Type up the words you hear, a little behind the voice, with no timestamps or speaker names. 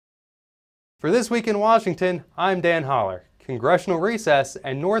For This Week in Washington, I'm Dan Holler. Congressional recess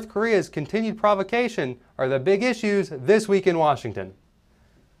and North Korea's continued provocation are the big issues this week in Washington.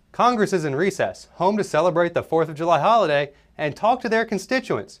 Congress is in recess, home to celebrate the 4th of July holiday and talk to their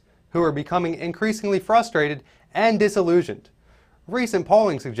constituents, who are becoming increasingly frustrated and disillusioned. Recent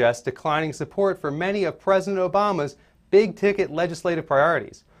polling suggests declining support for many of President Obama's big-ticket legislative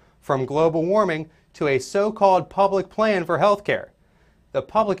priorities, from global warming to a so-called public plan for health care. The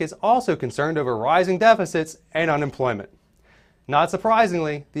public is also concerned over rising deficits and unemployment. Not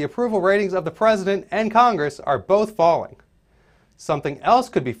surprisingly, the approval ratings of the President and Congress are both falling. Something else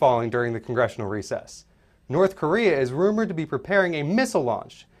could be falling during the congressional recess. North Korea is rumored to be preparing a missile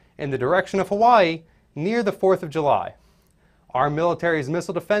launch in the direction of Hawaii near the 4th of July. Our military's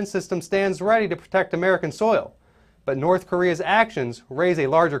missile defense system stands ready to protect American soil, but North Korea's actions raise a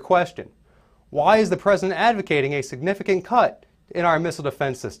larger question. Why is the President advocating a significant cut in our missile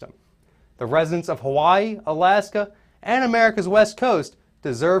defense system? The residents of Hawaii, Alaska, and America's West Coast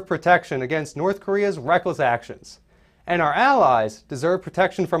deserve protection against North Korea's reckless actions. And our allies deserve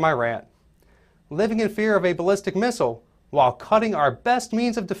protection from Iran. Living in fear of a ballistic missile while cutting our best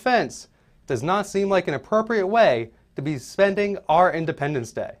means of defense does not seem like an appropriate way to be spending our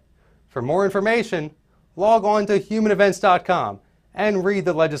Independence Day. For more information, log on to humanevents.com and read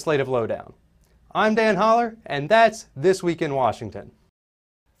the legislative lowdown. I'm Dan Holler, and that's This Week in Washington.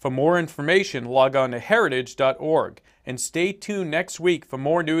 For more information, log on to heritage.org and stay tuned next week for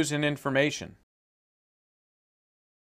more news and information.